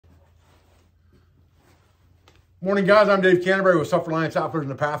Morning, guys. I'm Dave Canterbury with Self-Reliance Outfitters in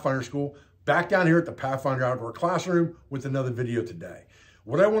the Pathfinder School. Back down here at the Pathfinder Outdoor Classroom with another video today.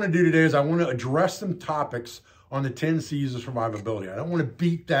 What I want to do today is I want to address some topics on the 10 C's of survivability. I don't want to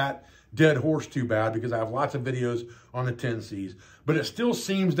beat that dead horse too bad because I have lots of videos on the 10 C's. But it still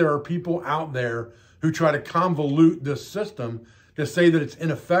seems there are people out there who try to convolute this system to say that it's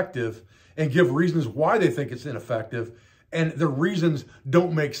ineffective and give reasons why they think it's ineffective. And the reasons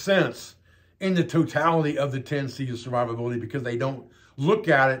don't make sense in the totality of the 10 C's of survivability because they don't look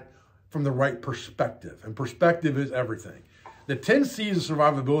at it from the right perspective. And perspective is everything. The 10 C's of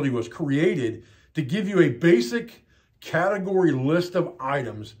survivability was created to give you a basic category list of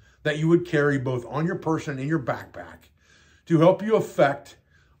items that you would carry both on your person and in your backpack to help you affect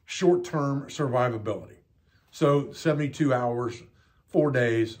short-term survivability. So 72 hours, 4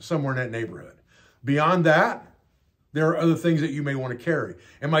 days, somewhere in that neighborhood. Beyond that, there are other things that you may want to carry.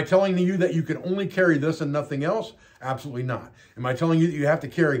 Am I telling you that you can only carry this and nothing else? Absolutely not. Am I telling you that you have to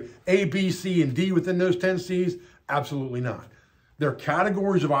carry A, B, C, and D within those 10 C's? Absolutely not. They're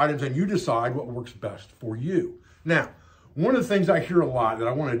categories of items and you decide what works best for you. Now, one of the things I hear a lot that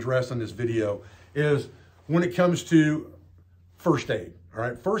I want to address in this video is when it comes to first aid. All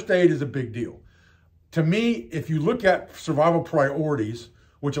right, first aid is a big deal. To me, if you look at survival priorities,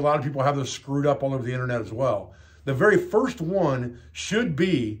 which a lot of people have those screwed up all over the internet as well, the very first one should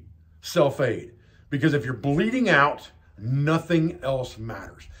be self-aid. Because if you're bleeding out, nothing else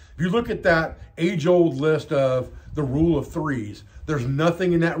matters. If you look at that age-old list of the rule of threes, there's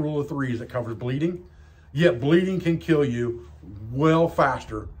nothing in that rule of threes that covers bleeding, yet bleeding can kill you well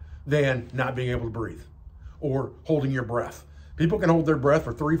faster than not being able to breathe or holding your breath. People can hold their breath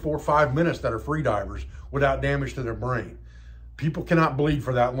for 3, 4, 5 minutes that are free divers without damage to their brain. People cannot bleed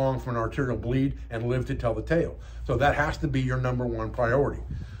for that long from an arterial bleed and live to tell the tale. So that has to be your #1 priority.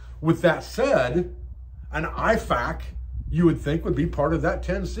 With that said, an IFAK you would think would be part of that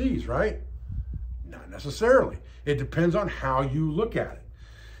 10 C's, right? Not necessarily. It depends on how you look at it.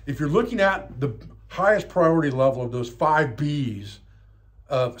 If you're looking at the highest priority level of those 5 B's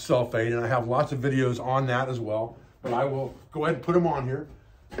of self-aid, and I have lots of videos on that as well, but I will go ahead and put them on here.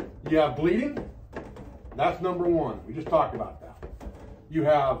 You have bleeding, that's #1. We just talked about that. You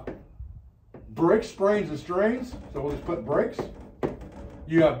have breaks, sprains, and strains, so we'll just put breaks.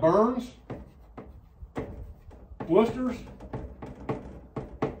 You have burns, blisters,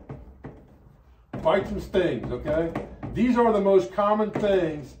 bites and stings, okay? These are the most common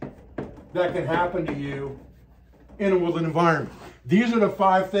things that can happen to you in a woodland environment. These are the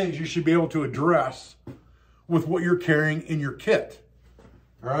 5 things you should be able to address with what you're carrying in your kit,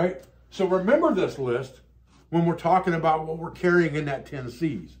 all right? So remember this list when we're talking about what we're carrying in that 10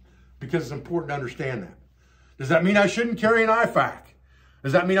 C's, because it's important to understand that. Does that mean I shouldn't carry an IFAK?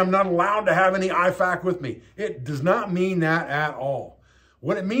 Does that mean I'm not allowed to have any IFAK with me? It does not mean that at all.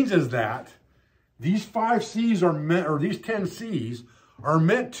 What it means is that these 5 C's are meant, or these 10 C's are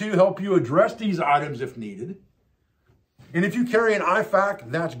meant to help you address these items if needed. And if you carry an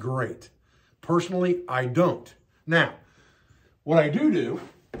IFAK, that's great. Personally, I don't. Now, what I do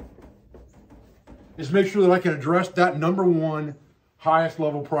is make sure that I can address that #1 highest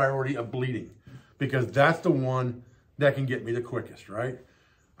level priority of bleeding, because that's the one that can get me the quickest, right?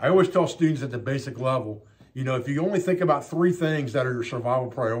 I always tell students at the basic level, you know, if you only think about 3 things that are your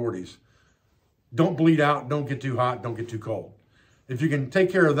survival priorities, don't bleed out, don't get too hot, don't get too cold. If you can take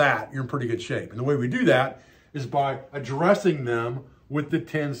care of that, you're in pretty good shape. And the way we do that is by addressing them with the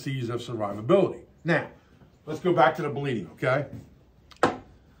 10 C's of survivability. Now, let's go back to the bleeding, okay?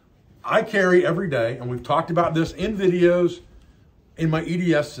 I carry every day, and we've talked about this in videos in my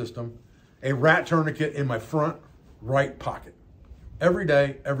EDS system, a rat tourniquet in my front right pocket. Every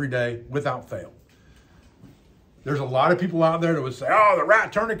day, without fail. There's a lot of people out there that would say, oh, the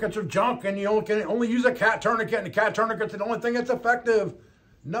rat tourniquets are junk and you can only use a cat tourniquet and the cat tourniquet's the only thing that's effective.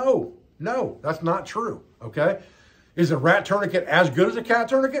 No, that's not true, okay? Is a rat tourniquet as good as a cat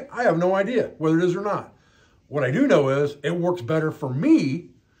tourniquet? I have no idea whether it is or not. What I do know is it works better for me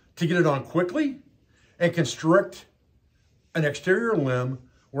to get it on quickly and constrict an exterior limb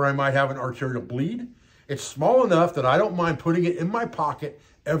where I might have an arterial bleed. It's small enough that I don't mind putting it in my pocket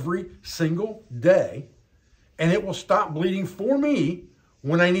every single day, and it will stop bleeding for me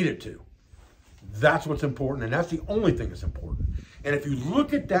when I need it to. That's what's important, and that's the only thing that's important. And if you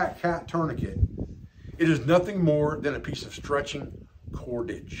look at that cat tourniquet, it is nothing more than a piece of stretching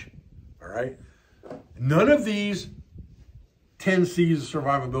cordage, all right? None of these 10 C's of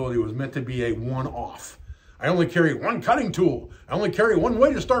survivability was meant to be a one-off. I only carry one cutting tool. I only carry one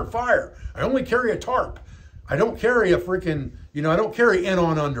way to start fire. I only carry a tarp. I don't carry a freaking, I don't carry in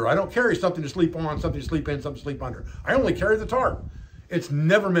on under. I don't carry something to sleep on, something to sleep in, something to sleep under. I only carry the tarp. It's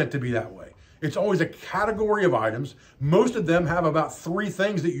never meant to be that way. It's always a category of items. Most of them have about 3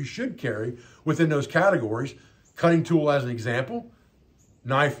 things that you should carry within those categories. Cutting tool as an example,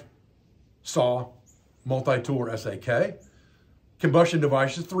 knife, saw, multi-tool or SAK. Combustion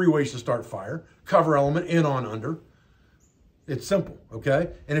devices, 3 ways to start fire. Cover element, in, on, under. It's simple, okay?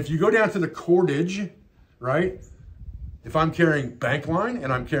 And if you go down to the cordage, right? If I'm carrying bank line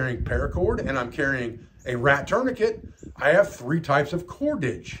and I'm carrying paracord and I'm carrying a rat tourniquet, I have 3 types of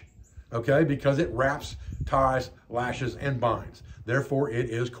cordage, okay? Because it wraps, ties, lashes, and binds. Therefore,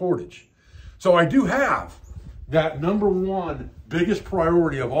 it is cordage. So I do have that number 1 biggest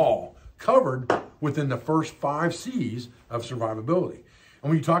priority of all covered within the first 5 C's of survivability. And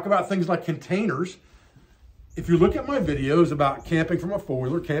when you talk about things like containers, if you look at my videos about camping from a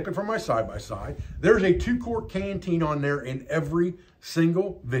 4-wheeler, camping from my side-by-side, there's a 2-quart canteen on there in every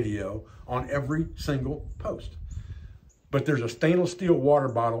single video, on every single post. But there's a stainless steel water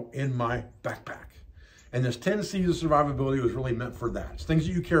bottle in my backpack. And this 10 C's of survivability was really meant for that. It's things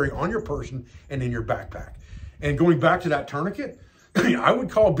that you carry on your person and in your backpack. And going back to that tourniquet, I would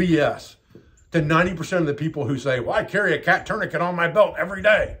call BS to 90% of the people who say, well, I carry a cat tourniquet on my belt every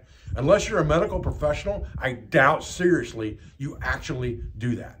day. Unless you're a medical professional, I doubt seriously you actually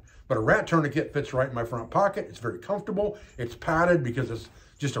do that. But a rat tourniquet fits right in my front pocket. It's very comfortable. It's padded because it's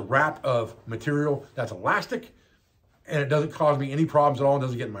just a wrap of material that's elastic, and it doesn't cause me any problems at all. It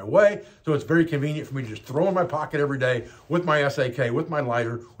doesn't get in my way. So it's very convenient for me to just throw in my pocket every day with my SAK, with my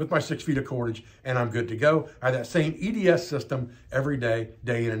lighter, with my 6 feet of cordage, and I'm good to go. I have that same EDS system every day,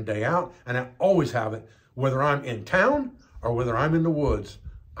 day in and day out, and I always have it, whether I'm in town or whether I'm in the woods.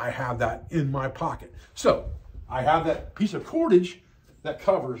 I have that in my pocket. So I have that piece of cordage that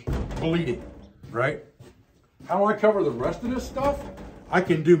covers bleeding, right? How I cover the rest of this stuff, I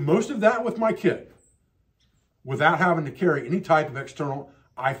can do most of that with my kit without having to carry any type of external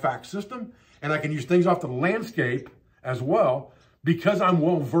IFAC system. And I can use things off the landscape as well because I'm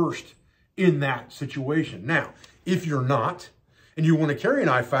well versed in that situation. Now, if you're not, and you want to carry an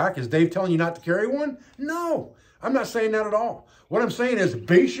IFAC, is Dave telling you not to carry one? No, I'm not saying that at all. What I'm saying is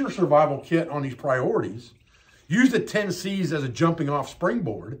base your survival kit on these priorities. Use the 10 C's as a jumping off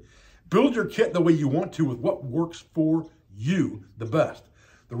springboard. Build your kit the way you want to with what works for you the best.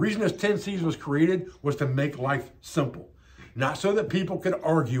 The reason this 10 C's was created was to make life simple. Not so that people could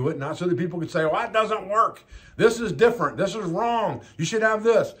argue it, not so that people could say, well, that doesn't work. This is different. This is wrong. You should have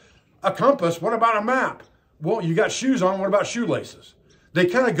this. A compass, what about a map? Well, you got shoes on, what about shoelaces? They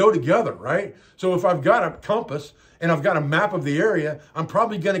kind of go together, right? So if I've got a compass and I've got a map of the area, I'm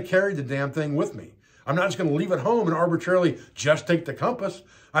probably going to carry the damn thing with me. I'm not just going to leave it home and arbitrarily just take the compass.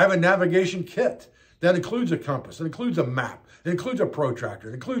 I have a navigation kit that includes a compass. It includes a map. It includes a protractor.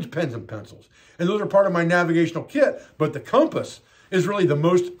 It includes pens and pencils. And those are part of my navigational kit. But the compass is really the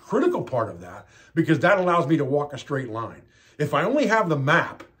most critical part of that because that allows me to walk a straight line. If I only have the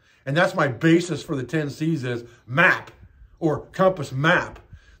map, and that's my basis for the 10 C's is map or compass map,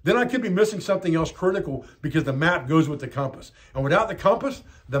 then I could be missing something else critical because the map goes with the compass. And without the compass,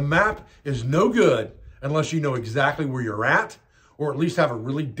 the map is no good unless you know exactly where you're at or at least have a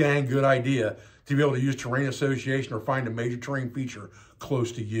really dang good idea to be able to use terrain association or find a major terrain feature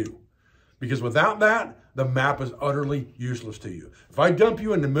close to you. Because without that, the map is utterly useless to you. If I dump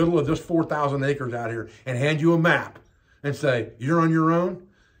you in the middle of this 4,000 acres out here and hand you a map and say, you're on your own,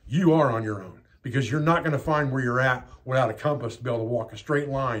 you are on your own. Because you're not going to find where you're at without a compass to be able to walk a straight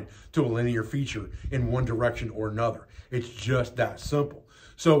line to a linear feature in one direction or another. It's just that simple.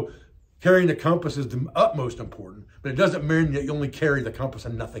 So carrying the compass is the utmost important, but it doesn't mean that you only carry the compass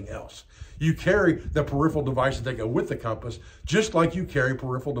and nothing else. You carry the peripheral devices that go with the compass, just like you carry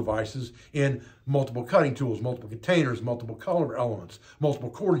peripheral devices in multiple cutting tools, multiple containers, multiple color elements,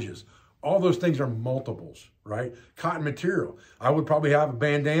 multiple cordages. All those things are multiples, right? Cotton material. I would probably have a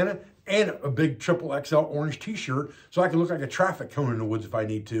bandana and a big XXL orange t-shirt so I can look like a traffic cone in the woods if I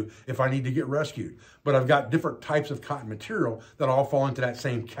need to get rescued. But I've got different types of cotton material that all fall into that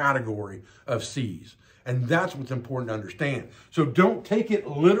same category of C's. And that's what's important to understand. So don't take it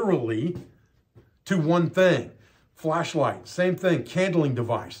literally to one thing. Flashlight, same thing, candling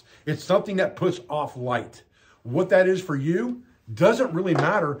device. It's something that puts off light. What that is for you doesn't really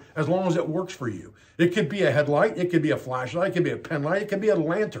matter as long as it works for you. It could be a headlight, it could be a flashlight, it could be a pen light, it could be a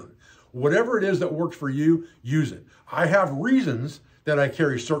lantern. Whatever it is that works for you, use it. I have reasons that I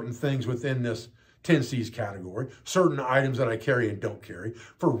carry certain things within this 10C's category, certain items that I carry and don't carry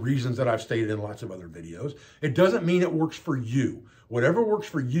for reasons that I've stated in lots of other videos. It doesn't mean it works for you. Whatever works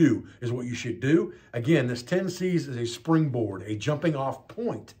for you is what you should do. Again, this 10C's is a springboard, a jumping off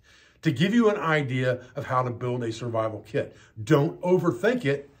point to give you an idea of how to build a survival kit. Don't overthink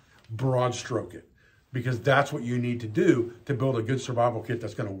it, broad stroke it, because that's what you need to do to build a good survival kit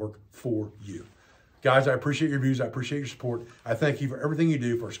that's going to work for you. Guys, I appreciate your views. I appreciate your support. I thank you for everything you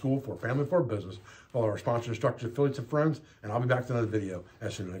do for our school, for our family, for our business, for all our sponsors, instructors, affiliates, and friends. And I'll be back to another video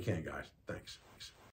as soon as I can, guys. Thanks.